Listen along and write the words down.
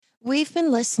We've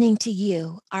been listening to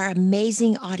you, our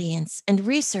amazing audience, and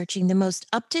researching the most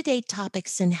up to date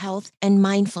topics in health and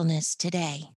mindfulness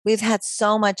today. We've had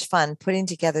so much fun putting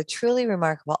together truly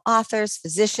remarkable authors,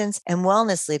 physicians, and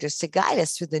wellness leaders to guide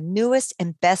us through the newest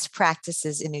and best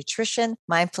practices in nutrition,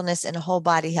 mindfulness, and whole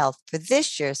body health for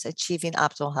this year's Achieving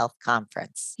Optimal Health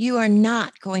Conference. You are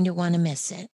not going to want to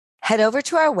miss it. Head over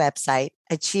to our website,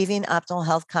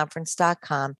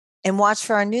 achievingoptimalhealthconference.com, and watch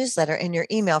for our newsletter in your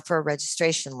email for a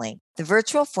registration link. The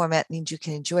virtual format means you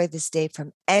can enjoy this day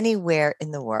from anywhere in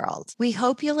the world. We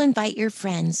hope you'll invite your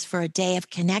friends for a day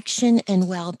of connection and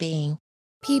well-being.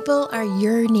 People are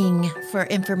yearning for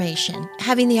information,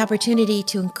 having the opportunity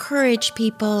to encourage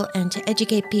people and to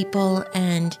educate people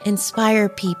and inspire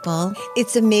people.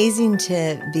 It's amazing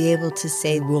to be able to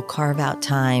say we'll carve out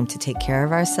time to take care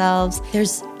of ourselves.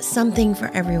 There's something for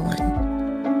everyone.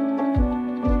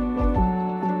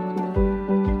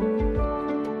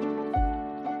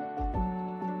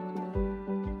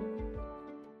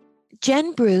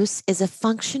 Jen Bruce is a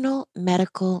functional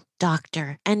medical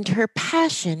doctor, and her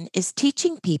passion is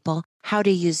teaching people how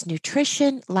to use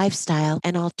nutrition, lifestyle,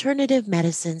 and alternative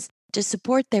medicines to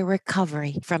support their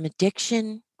recovery from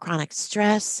addiction, chronic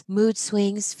stress, mood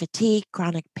swings, fatigue,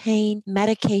 chronic pain,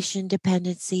 medication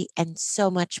dependency, and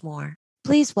so much more.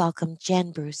 Please welcome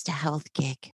Jen Bruce to Health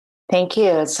Gig. Thank you.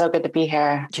 It's so good to be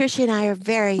here. Tricia and I are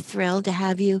very thrilled to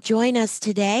have you join us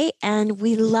today. And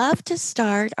we love to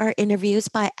start our interviews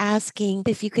by asking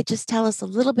if you could just tell us a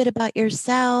little bit about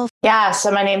yourself. Yeah. So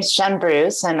my name's Jen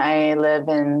Bruce, and I live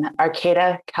in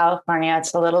Arcata, California.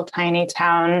 It's a little tiny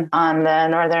town on the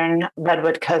northern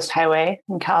Redwood Coast Highway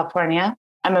in California.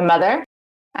 I'm a mother.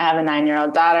 I have a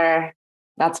 9-year-old daughter.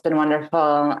 That's been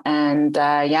wonderful. And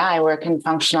I work in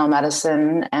functional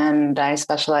medicine, and I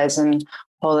specialize in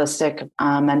holistic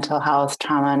mental health,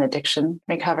 trauma, and addiction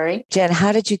recovery. Jen,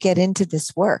 how did you get into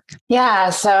this work?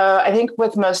 Yeah, so I think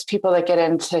with most people that get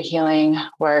into healing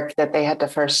work, that they had to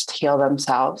first heal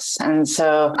themselves. And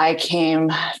so I came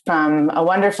from a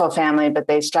wonderful family, but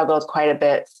they struggled quite a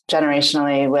bit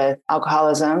generationally with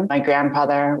alcoholism. My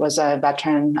grandfather was a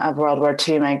veteran of World War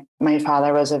II. My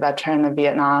father was a veteran of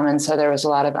Vietnam. And so there was a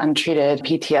lot of untreated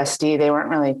PTSD. They weren't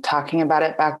really talking about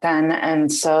it back then.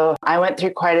 And so I went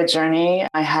through quite a journey.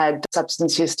 I had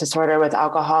substance use disorder with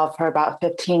alcohol for about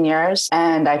 15 years.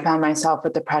 And I found myself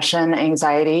with depression,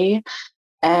 anxiety.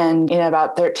 And,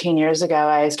 about 13 years ago,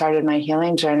 I started my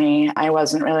healing journey. I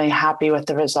wasn't really happy with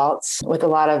the results with a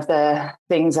lot of the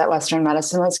things that Western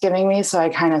medicine was giving me. So I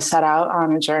kind of set out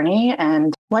on a journey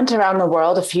and went around the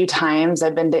world a few times.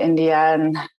 I've been to India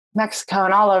and Mexico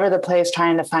and all over the place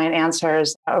trying to find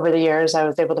answers. Over the years, I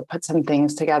was able to put some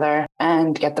things together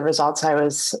and get the results I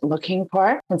was looking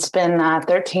for. It's been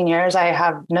 13 years. I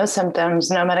have no symptoms,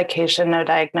 no medication, no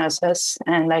diagnosis,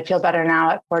 and I feel better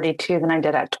now at 42 than I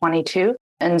did at 22.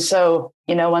 And so,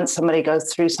 once somebody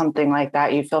goes through something like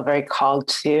that, you feel very called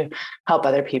to help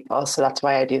other people. So that's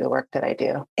why I do the work that I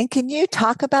do. And can you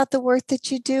talk about the work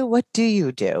that you do? What do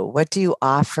you do? What do you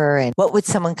offer? And what would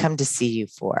someone come to see you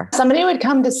for? Somebody would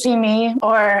come to see me,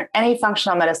 or any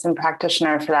functional medicine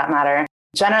practitioner for that matter.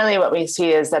 Generally, what we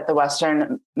see is that the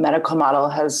Western medical model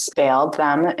has failed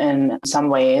them in some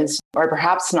ways, or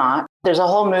perhaps not. There's a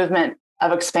whole movement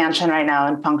of expansion right now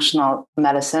in functional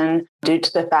medicine due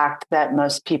to the fact that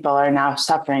most people are now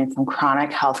suffering from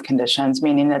chronic health conditions,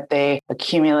 meaning that they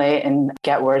accumulate and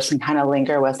get worse and kind of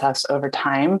linger with us over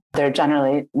time. They're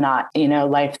generally not,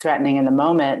 life-threatening in the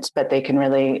moment, but they can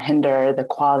really hinder the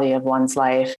quality of one's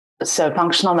life. So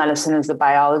functional medicine is the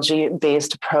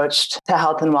biology-based approach to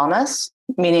health and wellness,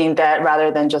 meaning that rather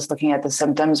than just looking at the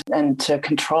symptoms and to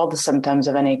control the symptoms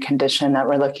of any condition, that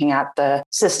we're looking at the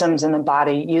systems in the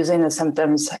body, using the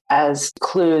symptoms as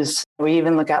clues. We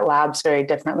even look at labs very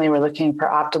differently. We're looking for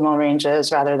optimal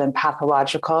ranges rather than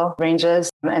pathological ranges.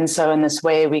 And so in this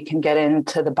way, we can get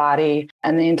into the body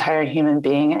and the entire human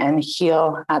being and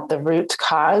heal at the root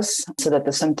cause so that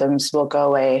the symptoms will go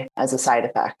away as a side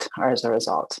effect or as a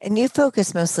result. And you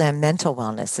focus mostly on mental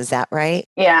wellness, is that right?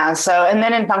 Yeah. So, and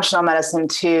then in functional medicine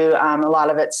too, a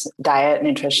lot of it's diet,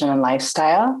 nutrition, and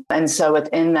lifestyle. And so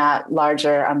within that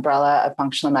larger umbrella of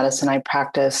functional medicine, I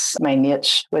practice, my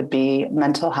niche would be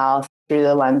mental health through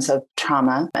the lens of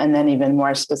trauma. And then even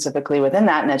more specifically within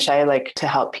that niche, I like to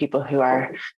help people who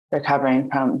are recovering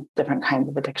from different kinds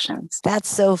of addictions. That's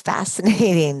so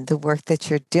fascinating, the work that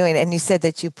you're doing. And you said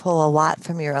that you pull a lot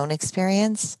from your own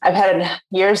experience. I've had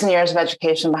years and years of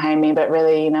education behind me, but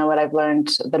really, what I've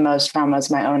learned the most from was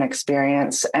my own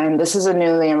experience. And this is a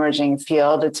newly emerging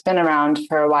field. It's been around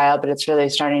for a while, but it's really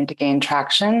starting to gain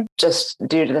traction just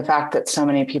due to the fact that so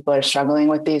many people are struggling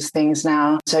with these things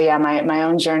now. So yeah, my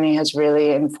own journey has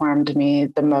really informed me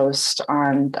the most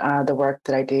on the work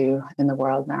that I do in the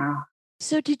world now.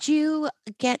 So did you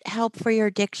get help for your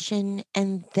addiction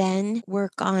and then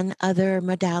work on other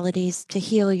modalities to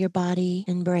heal your body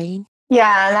and brain?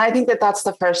 Yeah, and I think that that's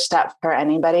the first step for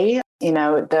anybody.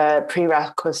 The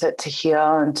prerequisite to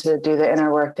heal and to do the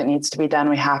inner work that needs to be done,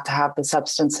 we have to have the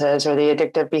substances or the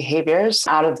addictive behaviors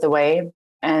out of the way.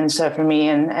 And so for me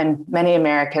and many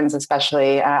Americans,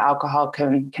 especially, alcohol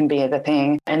can be the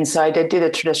thing. And so I did do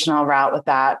the traditional route with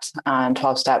that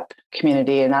 12-step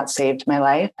community, and that saved my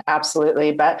life.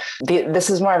 Absolutely. But this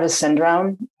is more of a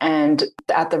syndrome. And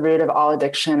at the root of all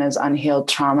addiction is unhealed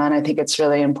trauma. And I think it's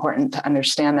really important to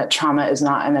understand that trauma is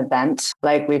not an event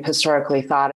like we've historically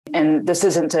thought. And this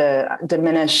isn't to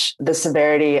diminish the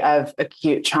severity of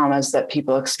acute traumas that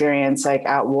people experience, like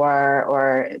at war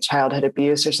or childhood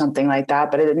abuse or something like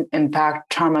that. But in fact,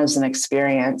 trauma is an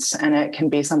experience, and it can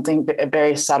be something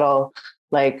very subtle,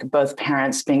 like both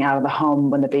parents being out of the home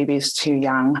when the baby's too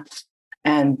young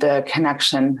and the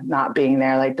connection not being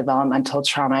there, like developmental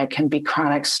trauma. It can be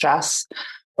chronic stress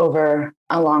over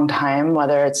a long time,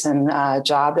 whether it's in a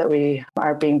job that we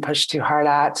are being pushed too hard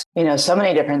at. So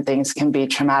many different things can be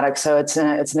traumatic. So it's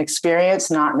an experience,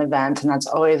 not an event. And that's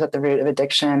always at the root of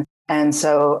addiction. And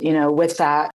so, with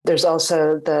that, there's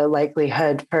also the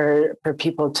likelihood for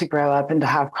people to grow up and to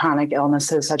have chronic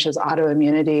illnesses such as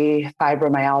autoimmunity,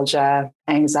 fibromyalgia,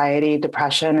 anxiety,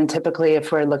 depression. And typically,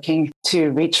 if we're looking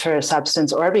to reach for a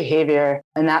substance or behavior,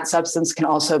 and that substance can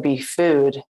also be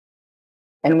food.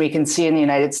 And we can see in the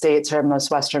United States or most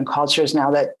Western cultures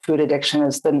now that food addiction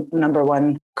is the number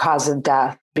one cause of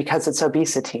death because it's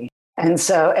obesity. And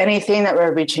so anything that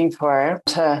we're reaching for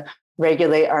to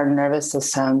regulate our nervous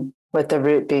system, with the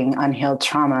root being unhealed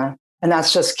trauma. And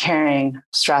that's just carrying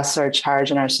stress or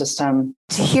charge in our system.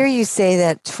 To hear you say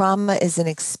that trauma is an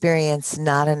experience,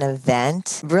 not an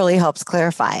event, really helps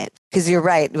clarify it. Because you're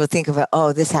right. We'll think of it,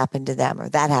 this happened to them, or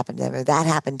that happened to them, or that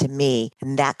happened to me,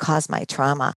 and that caused my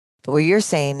trauma. But what you're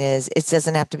saying is it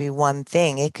doesn't have to be one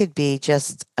thing. It could be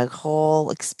just a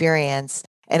whole experience.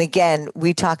 And again,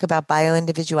 we talk about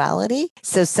bioindividuality.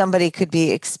 So somebody could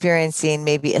be experiencing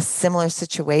maybe a similar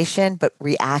situation, but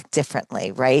react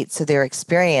differently, right? So their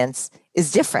experience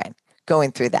is different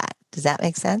going through that. Does that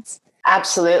make sense?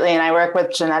 Absolutely. And I work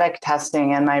with genetic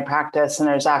testing in my practice.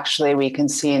 And we can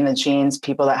see in the genes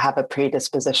people that have a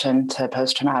predisposition to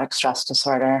post-traumatic stress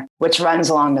disorder, which runs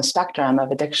along the spectrum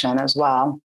of addiction as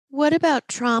well. What about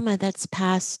trauma that's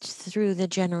passed through the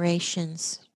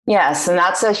generations? Yes, and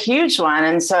that's a huge one.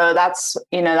 And so that's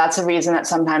a reason that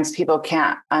sometimes people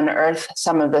can't unearth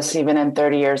some of this even in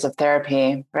 30 years of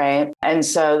therapy, right? And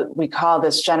so we call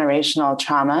this generational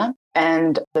trauma.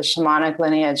 And the shamanic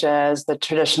lineages, the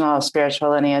traditional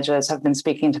spiritual lineages have been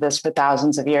speaking to this for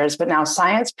thousands of years. But now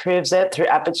science proves it through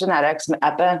epigenetics, and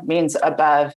epi means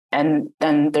above. And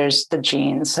then there's the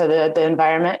genes. So the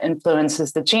environment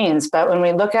influences the genes. But when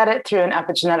we look at it through an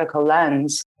epigenetical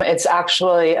lens, it's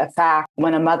actually a fact.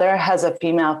 When a mother has a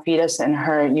female fetus in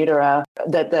her utero,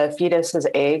 that the fetus's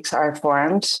eggs are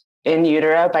formed in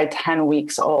utero by 10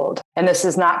 weeks old. And this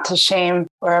is not to shame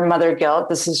or mother guilt.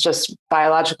 This is just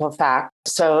biological fact.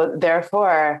 So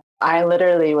therefore, I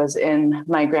literally was in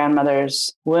my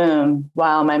grandmother's womb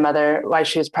while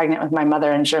she was pregnant with my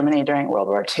mother in Germany during World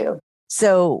War II.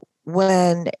 So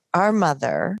when our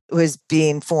mother was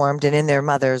being formed and in their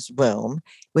mother's womb,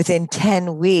 within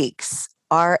 10 weeks,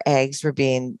 our eggs were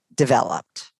being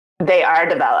developed. They are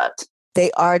developed. They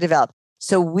are developed.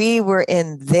 So we were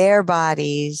in their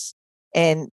bodies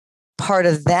and part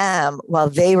of them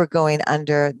while they were going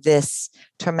under this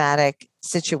traumatic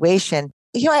situation.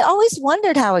 I always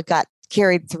wondered how it got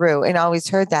carried through and always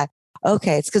heard that,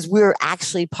 okay, it's because we were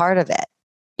actually part of it.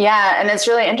 Yeah. And it's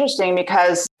really interesting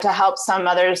because to help some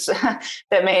mothers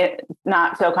that may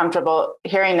not feel comfortable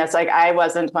hearing this, like I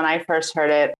wasn't when I first heard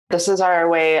it, this is our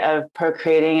way of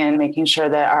procreating and making sure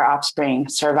that our offspring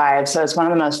survive. So it's one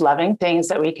of the most loving things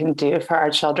that we can do for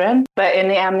our children. But in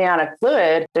the amniotic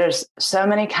fluid, there's so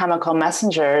many chemical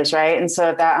messengers, right? And so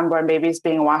if that unborn baby is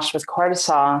being washed with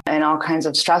cortisol and all kinds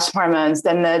of stress hormones,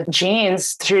 then the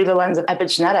genes through the lens of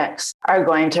epigenetics are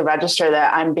going to register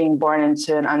that I'm being born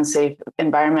into an unsafe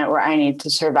environment environment where I need to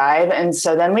survive. And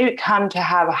so then we come to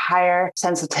have a higher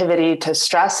sensitivity to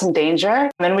stress and danger.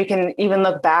 And then we can even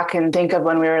look back and think of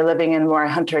when we were living in more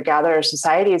hunter-gatherer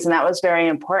societies. And that was very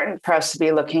important for us to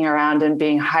be looking around and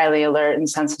being highly alert and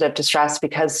sensitive to stress,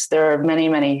 because there are many,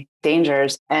 many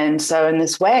dangers. And so in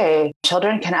this way,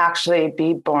 children can actually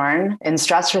be born in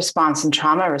stress response and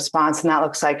trauma response. And that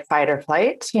looks like fight or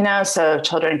flight, so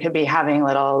children could be having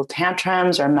little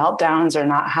tantrums or meltdowns or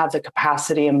not have the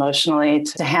capacity emotionally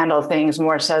to handle things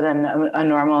more so than a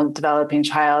normal developing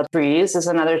child. Freeze is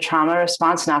another trauma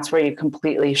response. And that's where you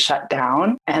completely shut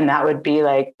down. And that would be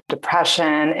like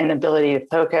depression, inability to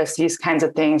focus, these kinds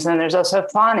of things. And then there's also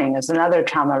fawning as another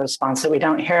trauma response that we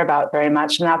don't hear about very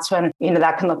much. And that's when,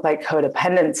 that can look like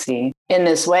codependency. In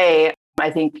this way, I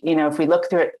think, if we look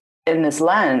through it in this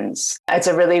lens, it's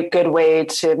a really good way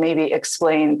to maybe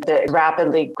explain the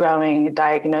rapidly growing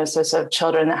diagnosis of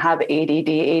children that have ADD,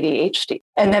 ADHD.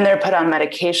 And then they're put on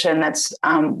medication that's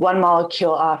one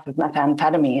molecule off of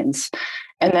methamphetamines.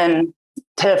 And then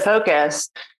to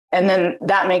focus, and then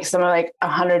that makes them like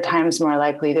 100 times more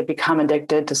likely to become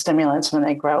addicted to stimulants when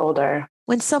they grow older.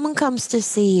 When someone comes to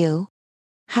see you,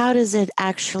 how does it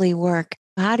actually work?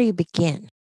 How do you begin?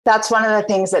 That's one of the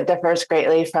things that differs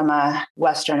greatly from a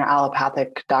Western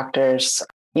allopathic doctor's,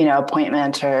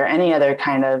 appointment or any other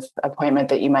kind of appointment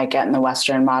that you might get in the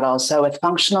Western model. So with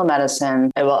functional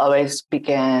medicine, it will always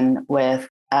begin with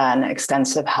an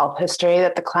extensive health history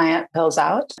that the client fills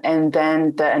out. And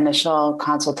then the initial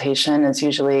consultation is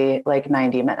usually like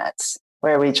 90 minutes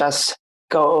where we just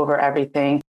go over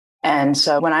everything. And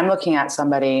so when I'm looking at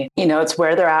somebody, it's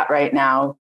where they're at right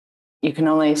now. You can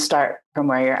only start from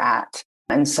where you're at.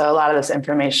 And so a lot of this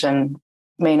information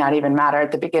may not even matter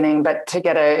at the beginning, but to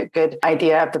get a good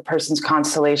idea of the person's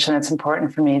constellation, it's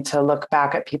important for me to look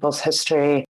back at people's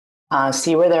history,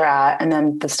 see where they're at. And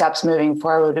then the steps moving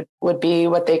forward would be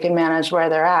what they can manage where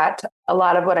they're at. A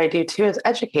lot of what I do too is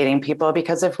educating people,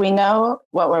 because if we know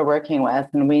what we're working with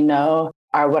and we know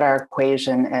what our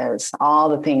equation is, all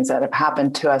the things that have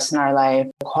happened to us in our life,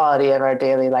 the quality of our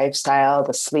daily lifestyle,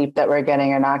 the sleep that we're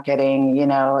getting or not getting,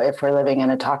 if we're living in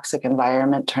a toxic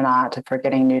environment or not, if we're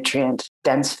getting nutrient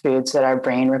dense foods that our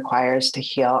brain requires to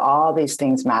heal, all these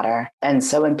things matter. And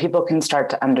so when people can start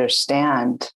to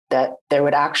understand that there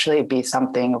would actually be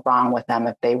something wrong with them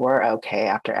if they were okay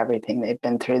after everything they've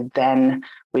been through, then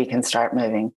we can start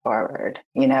moving forward,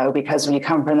 because when you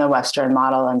come from the Western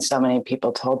model and so many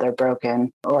people told they're broken,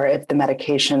 or if the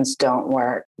medications don't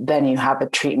work, then you have a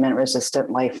treatment resistant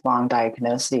lifelong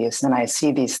diagnosis. And I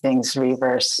see these things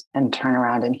reverse and turn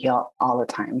around and heal all the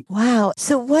time. Wow.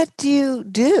 So what do you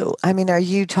do? I mean, are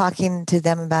you talking to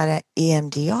them about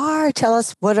EMDR? Tell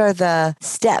us, what are the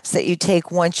steps that you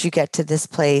take once you get to this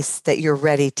place that you're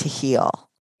ready to heal?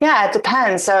 Yeah, it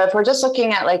depends. So if we're just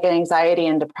looking at like anxiety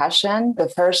and depression, the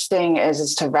first thing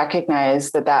is to recognize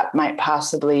that might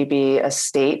possibly be a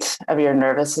state of your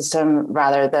nervous system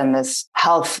rather than this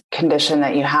health condition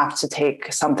that you have to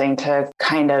take something to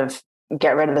kind of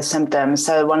get rid of the symptoms.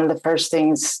 So one of the first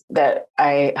things that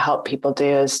I help people do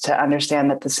is to understand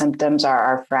that the symptoms are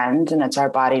our friend and it's our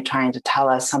body trying to tell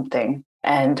us something.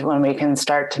 And when we can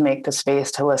start to make the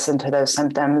space to listen to those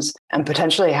symptoms and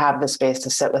potentially have the space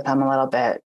to sit with them a little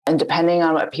bit. And depending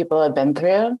on what people have been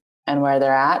through and where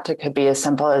they're at, it could be as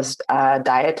simple as a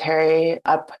dietary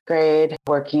upgrade,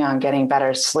 working on getting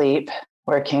better sleep,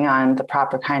 working on the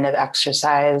proper kind of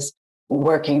exercise,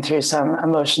 working through some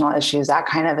emotional issues, that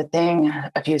kind of a thing,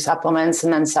 a few supplements.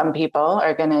 And then some people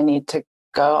are going to need to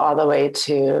go all the way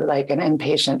to like an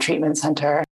inpatient treatment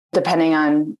center, depending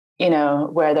on,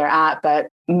 where they're at. But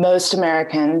most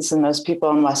Americans and most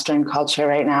people in Western culture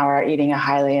right now are eating a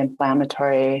highly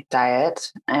inflammatory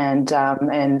diet. And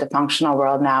in the functional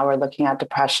world now, we're looking at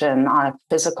depression on a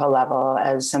physical level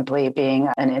as simply being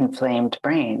an inflamed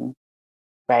brain,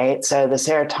 right? So the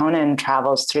serotonin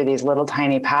travels through these little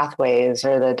tiny pathways,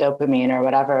 or the dopamine or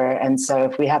whatever. And so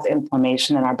if we have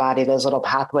inflammation in our body, those little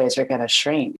pathways are going to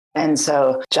shrink. And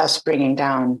so just bringing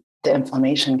down the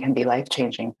inflammation can be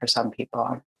life-changing for some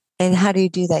people. And how do you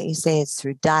do that? You say it's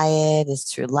through diet,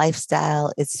 it's through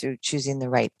lifestyle, it's through choosing the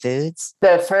right foods.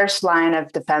 The first line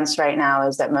of defense right now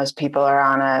is that most people are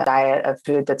on a diet of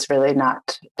food that's really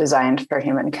not designed for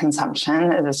human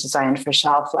consumption. It is designed for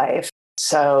shelf life.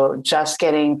 So just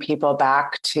getting people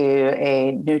back to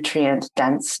a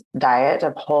nutrient-dense diet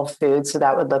of whole foods. So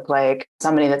that would look like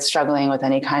somebody that's struggling with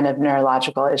any kind of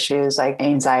neurological issues like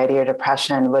anxiety or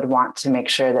depression would want to make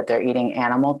sure that they're eating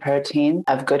animal protein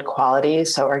of good quality.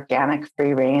 So organic,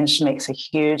 free range makes a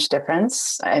huge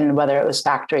difference in whether it was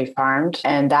factory farmed.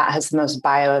 And that has the most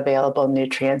bioavailable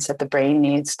nutrients that the brain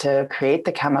needs to create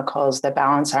the chemicals that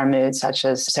balance our mood, such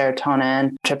as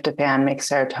serotonin. Tryptophan makes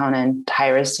serotonin.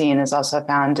 Tyrosine is also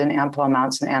found in ample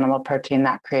amounts in animal protein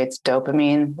that creates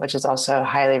dopamine, which is also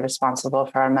highly responsible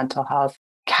for our mental health.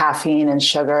 Caffeine and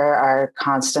sugar are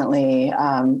constantly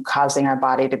causing our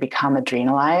body to become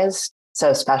adrenalized. So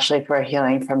especially if we're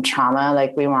healing from trauma,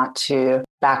 like we want to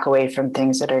back away from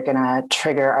things that are going to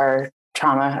trigger our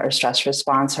trauma or stress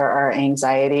response or our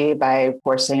anxiety by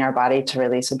forcing our body to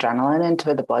release adrenaline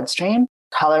into the bloodstream.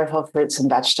 Colorful fruits and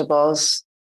vegetables,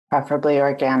 preferably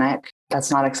organic. That's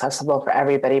not accessible for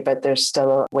everybody, but there's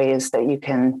still ways that you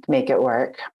can make it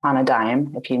work on a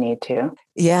dime if you need to.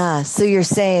 Yeah. So you're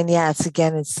saying,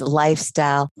 it's the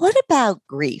lifestyle. What about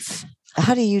grief?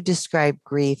 How do you describe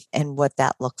grief and what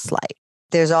that looks like?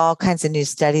 There's all kinds of new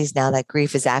studies now that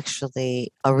grief is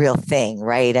actually a real thing,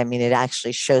 right? I mean, it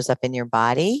actually shows up in your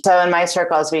body. So in my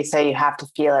circles, we say you have to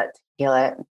feel it to heal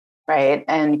it, right?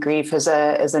 And grief is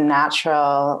a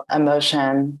natural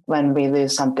emotion when we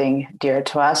lose something dear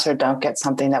to us or don't get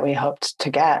something that we hoped to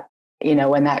get. You know,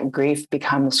 when that grief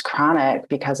becomes chronic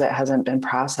because it hasn't been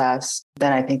processed,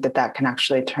 then I think that can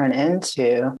actually turn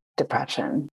into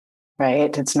depression.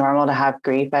 Right. It's normal to have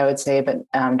grief, I would say, but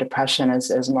depression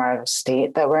is more of a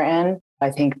state that we're in. I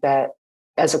think that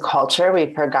as a culture,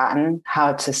 we've forgotten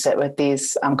how to sit with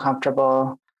these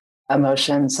uncomfortable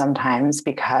emotions sometimes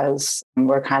because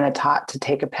we're kind of taught to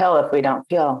take a pill if we don't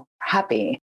feel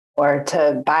happy or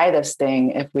to buy this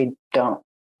thing if we don't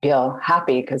feel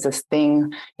happy because this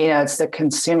thing, it's the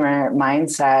consumer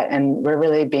mindset and we're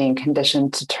really being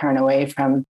conditioned to turn away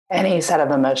from any set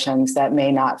of emotions that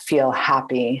may not feel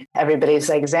happy. Everybody's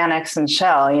like Xanax and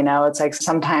Shell, it's like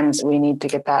sometimes we need to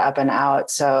get that up and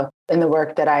out. So in the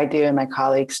work that I do and my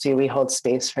colleagues do, we hold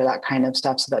space for that kind of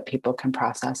stuff so that people can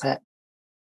process it.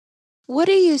 What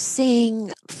are you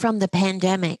seeing from the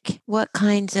pandemic? What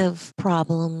kinds of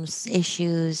problems,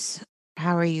 issues?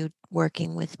 How are you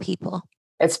working with people?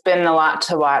 It's been a lot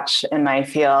to watch in my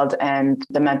field, and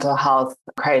the mental health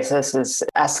crisis is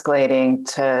escalating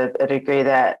to a degree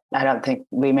that I don't think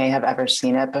we may have ever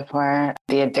seen it before.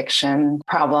 The addiction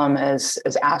problem is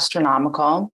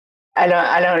astronomical. I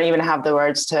don't even have the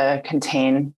words to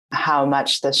contain how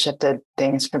much this shifted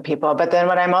things for people. But then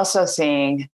what I'm also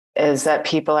seeing is that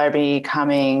people are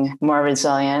becoming more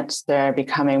resilient. They're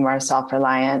becoming more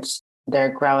self-reliant.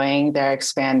 They're growing, they're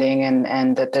expanding,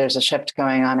 and that there's a shift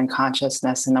going on in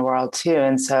consciousness in the world too.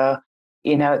 And so,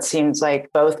 it seems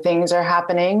like both things are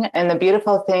happening. And the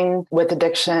beautiful thing with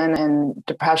addiction and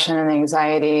depression and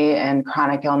anxiety and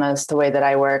chronic illness, the way that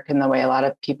I work and the way a lot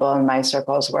of people in my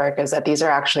circles work is that these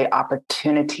are actually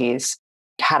opportunities,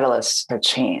 catalysts for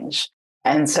change.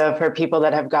 And so for people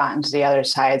that have gotten to the other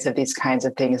sides of these kinds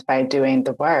of things by doing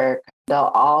the work,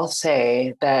 they'll all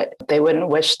say that they wouldn't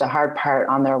wish the hard part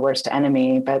on their worst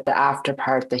enemy, but the after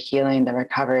part, the healing, the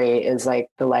recovery is like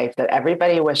the life that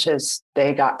everybody wishes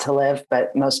they got to live,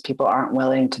 but most people aren't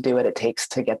willing to do what it takes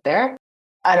to get there.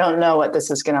 I don't know what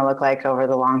this is going to look like over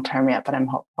the long term yet, but I'm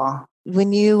hopeful.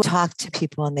 When you talk to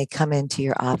people and they come into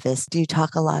your office, do you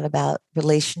talk a lot about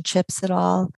relationships at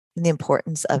all? And the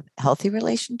importance of healthy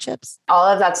relationships? All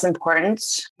of that's important.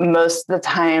 Most of the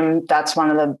time, that's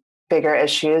one of the bigger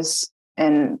issues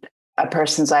in a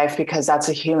person's life because that's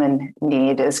a human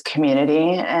need is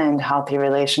community and healthy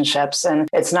relationships. And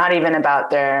it's not even about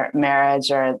their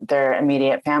marriage or their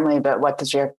immediate family, but what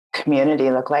does your community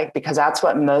look like? Because that's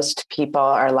what most people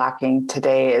are lacking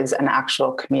today is an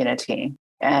actual community.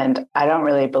 And I don't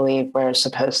really believe we're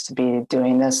supposed to be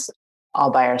doing this all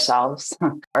by ourselves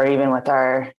or even with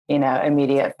our,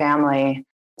 immediate family.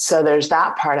 So there's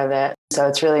that part of it. So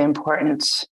it's really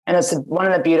important. And it's one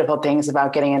of the beautiful things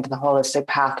about getting into the holistic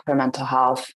path for mental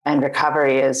health and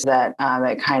recovery is that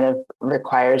it kind of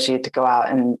requires you to go out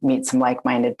and meet some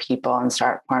like-minded people and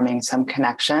start forming some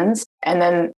connections. And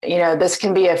then, this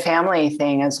can be a family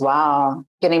thing as well.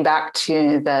 Getting back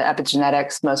to the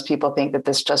epigenetics, most people think that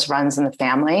this just runs in the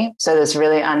family. So this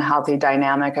really unhealthy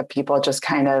dynamic of people just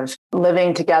kind of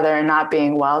living together and not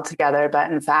being well together.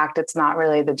 But in fact, it's not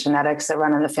really the genetics that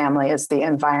run in the family, it's the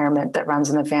environment that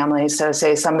runs in the family. So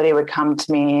say somebody would come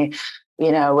to me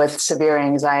with severe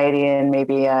anxiety and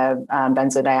maybe a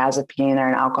benzodiazepine or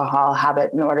an alcohol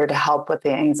habit in order to help with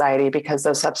the anxiety, because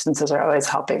those substances are always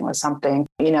helping with something.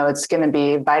 It's going to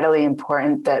be vitally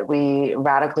important that we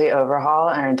radically overhaul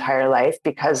our entire life,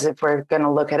 because if we're going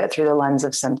to look at it through the lens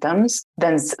of symptoms,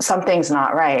 then something's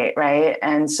not right, right?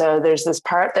 And so there's this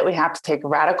part that we have to take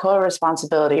radical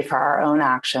responsibility for our own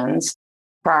actions,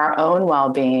 for our own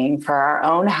well-being, for our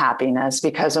own happiness,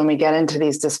 because when we get into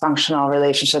these dysfunctional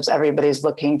relationships, everybody's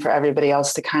looking for everybody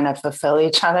else to kind of fulfill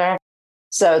each other.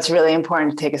 So it's really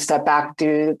important to take a step back,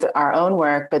 do our own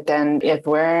work. But then if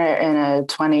we're in a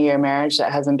 20-year marriage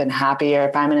that hasn't been happy, or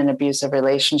if I'm in an abusive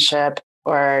relationship,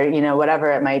 or,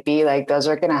 whatever it might be, like, those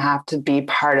are going to have to be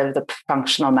part of the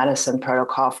functional medicine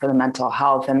protocol for the mental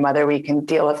health. And whether we can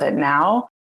deal with it now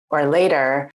or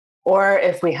later, or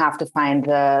if we have to find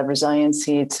the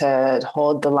resiliency to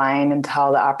hold the line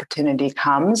until the opportunity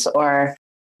comes, or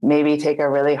maybe take a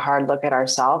really hard look at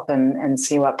ourselves and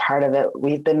see what part of it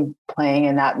we've been playing,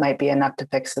 and that might be enough to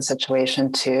fix the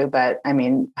situation too. But I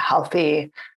mean,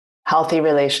 healthy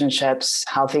relationships,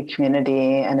 healthy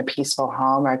community, and a peaceful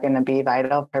home are going to be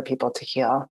vital for people to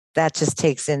heal. That just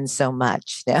takes in so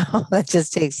much. That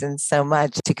just takes in so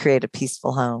much to create a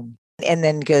peaceful home. And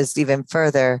then goes even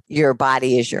further, your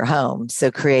body is your home. So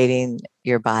creating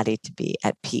your body to be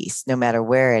at peace, no matter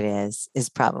where it is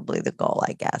probably the goal,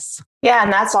 I guess. Yeah.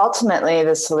 And that's ultimately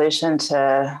the solution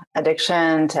to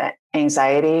addiction, to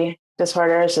anxiety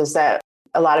disorders, is that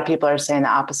a lot of people are saying the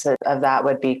opposite of that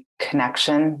would be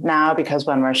connection now, because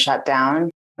when we're shut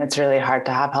down, it's really hard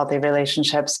to have healthy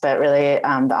relationships. But really,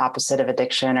 the opposite of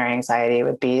addiction or anxiety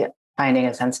would be finding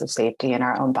a sense of safety in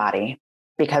our own body.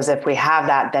 Because if we have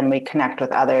that, then we connect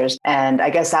with others. And I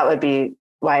guess that would be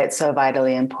why it's so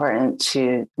vitally important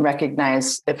to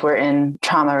recognize if we're in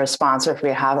trauma response, or if we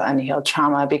have unhealed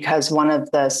trauma, because one of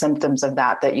the symptoms of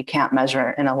that you can't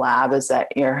measure in a lab is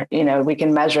that we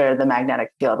can measure the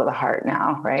magnetic field of the heart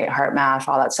now, right? Heart math,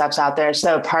 all that stuff's out there.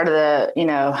 So part of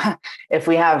the, if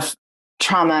we have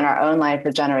trauma in our own life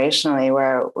or generationally,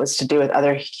 where it was to do with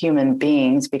other human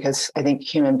beings, because I think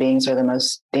human beings are the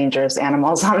most dangerous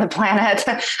animals on the planet,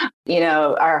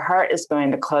 our heart is going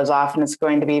to close off, and it's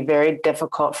going to be very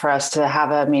difficult for us to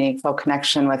have a meaningful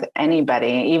connection with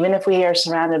anybody, even if we are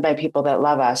surrounded by people that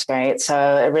love us, right?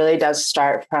 So it really does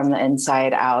start from the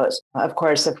inside out. Of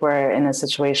course, if we're in a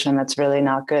situation that's really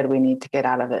not good, we need to get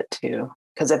out of it too.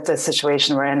 Because if the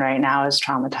situation we're in right now is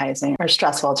traumatizing or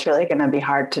stressful, it's really going to be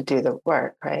hard to do the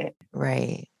work, right?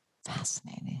 Right.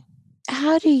 Fascinating.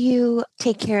 How do you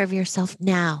take care of yourself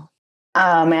now?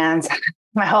 Oh, man.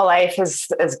 My whole life is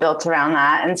built around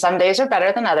that. And some days are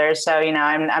better than others. So,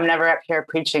 I'm never up here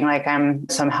preaching like I'm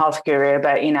some health guru,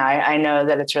 but, I know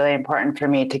that it's really important for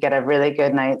me to get a really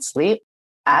good night's sleep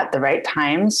at the right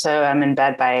time. So I'm in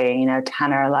bed by,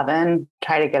 10 or 11,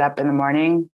 try to get up in the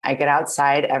morning. I get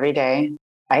outside every day.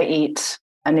 I eat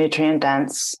a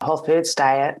nutrient-dense whole foods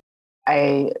diet.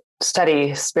 I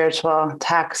study spiritual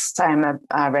texts. I'm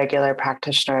a regular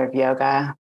practitioner of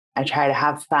yoga. I try to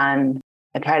have fun.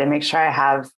 I try to make sure I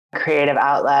have a creative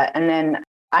outlet. And then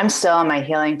I'm still on my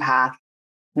healing path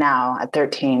now at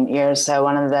 13 years. So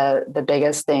one of the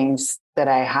biggest things that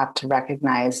I have to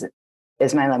recognize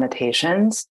is my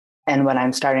limitations, and when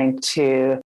I'm starting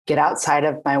to get outside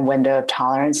of my window of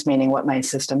tolerance, meaning what my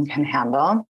system can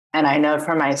handle. And I know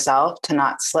for myself to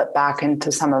not slip back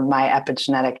into some of my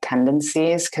epigenetic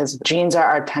tendencies, because genes are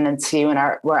our tendency when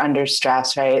we're under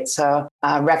stress, right? So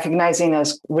recognizing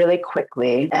those really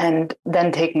quickly and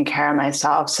then taking care of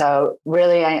myself. So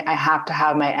really, I have to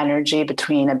have my energy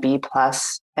between a B+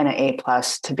 and an A+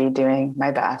 to be doing my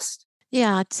best.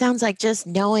 Yeah, it sounds like just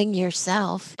knowing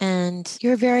yourself, and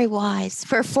you're very wise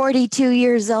for 42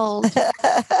 years old.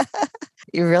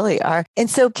 You really are. And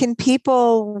so can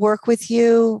people work with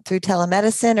you through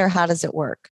telemedicine, or how does it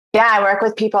work? Yeah, I work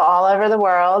with people all over the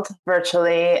world,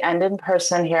 virtually and in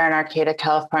person here in Arcata,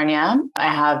 California.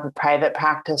 I have a private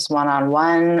practice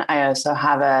one-on-one. I also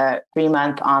have a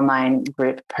 3-month online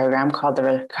group program called the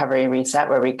Recovery Reset,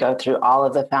 where we go through all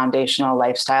of the foundational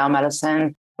lifestyle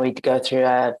medicine. We go through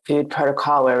a food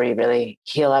protocol where we really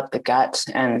heal up the gut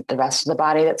and the rest of the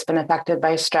body that's been affected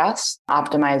by stress,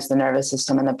 optimize the nervous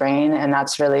system and the brain. And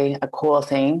that's really a cool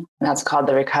thing. And that's called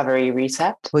the Recovery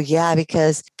Reset. Well, yeah,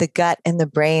 because the gut and the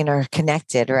brain are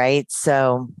connected, right?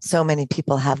 So many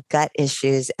people have gut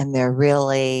issues, and they're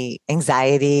really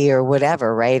anxiety or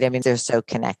whatever, right? I mean, they're so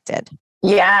connected.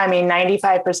 Yeah,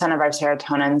 95% of our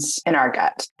serotonin's in our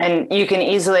gut. And you can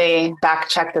easily back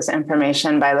check this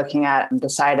information by looking at the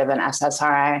side of an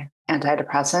SSRI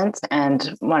antidepressant.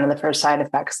 And one of the first side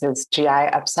effects is GI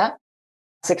upset.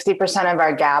 60% of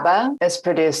our GABA is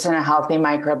produced in a healthy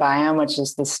microbiome, which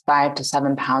is this 5 to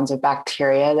 7 pounds of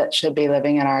bacteria that should be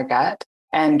living in our gut.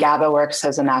 And GABA works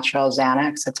as a natural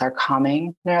Xanax. It's our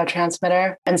calming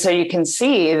neurotransmitter. And so you can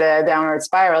see the downward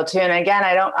spiral too. And again,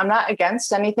 I'm not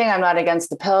against anything. I'm not against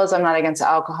the pills. I'm not against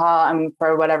alcohol. I'm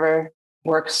for whatever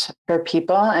works for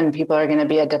people, and people are going to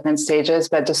be at different stages,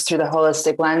 but just through the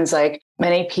holistic lens, like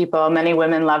many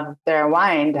women love their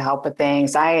wine to help with the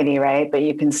anxiety, right? But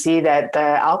you can see that the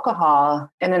alcohol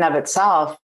in and of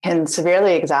itself can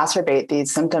severely exacerbate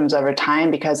these symptoms over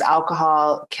time, because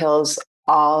alcohol kills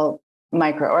all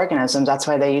microorganisms. That's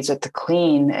why they use it to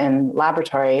clean in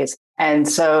laboratories. And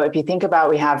so if you think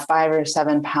about, we have 5 or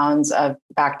 7 pounds of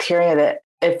bacteria that,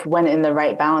 if when in the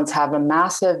right balance, have a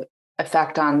massive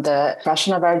effect on the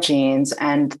expression of our genes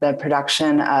and the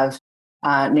production of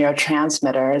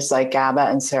neurotransmitters like GABA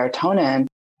and serotonin.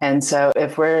 And so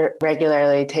if we're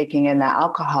regularly taking in the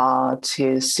alcohol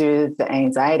to soothe the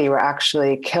anxiety, we're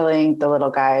actually killing the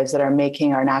little guys that are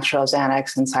making our natural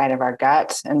Xanax inside of our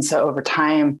gut. And so over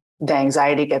time, the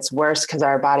anxiety gets worse because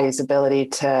our body's ability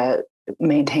to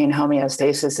maintain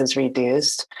homeostasis is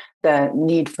reduced. The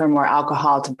need for more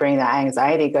alcohol to bring that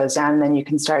anxiety goes down. And then you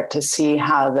can start to see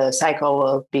how the cycle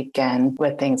will begin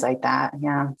with things like that.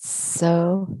 Yeah.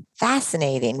 So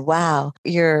fascinating. Wow.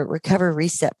 Your Recover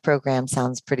Reset program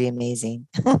sounds pretty amazing.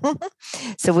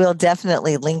 So we'll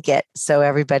definitely link it so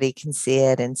everybody can see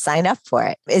it and sign up for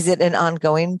it. Is it an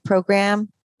ongoing program?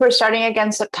 We're starting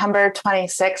again September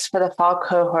 26th for the fall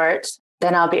cohort.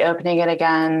 Then I'll be opening it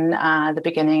again the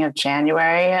beginning of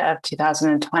January of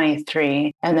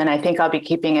 2023. And then I think I'll be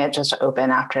keeping it just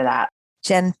open after that.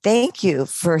 Jen, thank you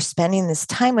for spending this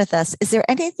time with us. Is there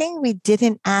anything we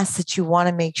didn't ask that you want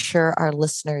to make sure our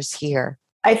listeners hear?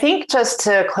 I think just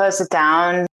to close it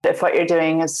down, if what you're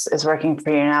doing is working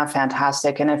for you now,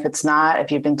 fantastic. And if it's not,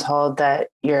 if you've been told that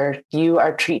you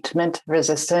are treatment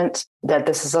resistant, that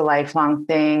this is a lifelong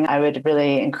thing, I would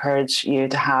really encourage you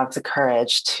to have the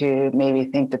courage to maybe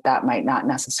think that that might not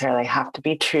necessarily have to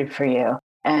be true for you.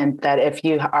 And that if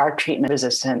you are treatment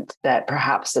resistant, that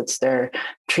perhaps it's their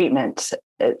treatment,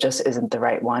 it just isn't the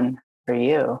right one for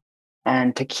you.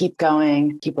 And to keep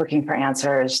going, keep looking for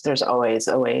answers. There's always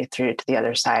a way through to the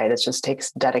other side. It just takes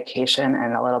dedication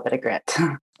and a little bit of grit.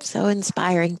 So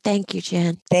inspiring. Thank you,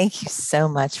 Jen. Thank you so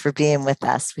much for being with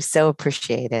us. We so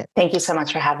appreciate it. Thank you so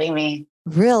much for having me.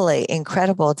 Really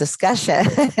incredible discussion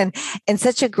and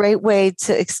such a great way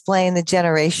to explain the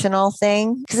generational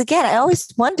thing. Because again, I always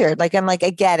wondered, I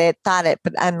get it, thought it,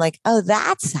 but I'm like, oh,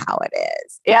 that's how it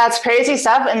is. Yeah, it's crazy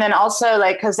stuff. And then also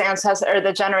because the ancestral or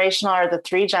the generational are the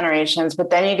 3 generations, but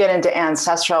then you get into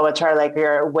ancestral, which are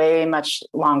your way much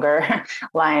longer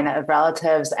line of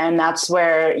relatives. And that's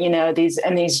where,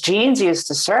 these genes used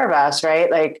to serve us,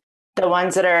 right? The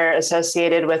ones that are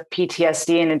associated with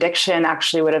PTSD and addiction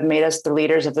actually would have made us the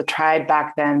leaders of the tribe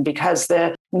back then, because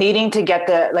the needing to get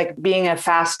being a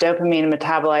fast dopamine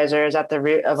metabolizer is at the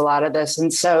root of a lot of this.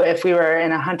 And so if we were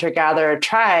in a hunter-gatherer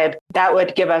tribe, that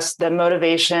would give us the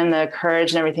motivation, the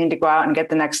courage and everything to go out and get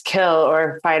the next kill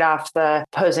or fight off the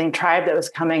opposing tribe that was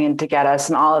coming in to get us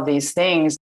and all of these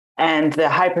things. And the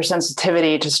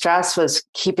hypersensitivity to stress was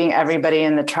keeping everybody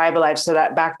in the tribe alive. So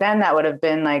that back then that would have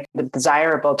been the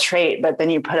desirable trait. But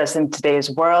then you put us in today's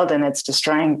world and it's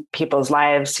destroying people's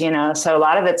lives, So a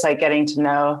lot of it's getting to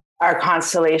know our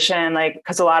constellation,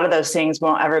 because a lot of those things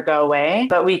won't ever go away,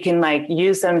 but we can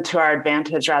use them to our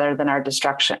advantage rather than our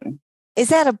destruction. Is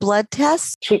that a blood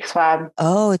test? Cheek swab.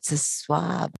 Oh, it's a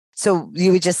swab. So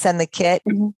you would just send the kit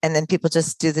and then people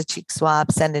just do the cheek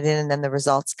swab, send it in, and then the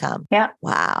results come. Yeah.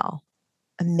 Wow.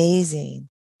 Amazing.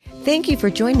 Thank you for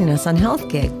joining us on Health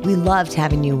Gig. We loved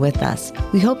having you with us.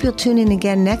 We hope you'll tune in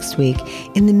again next week.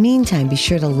 In the meantime, be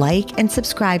sure to like and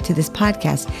subscribe to this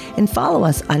podcast and follow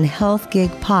us on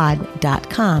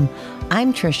healthgigpod.com.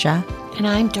 I'm Trisha. And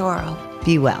I'm Doro.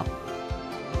 Be well.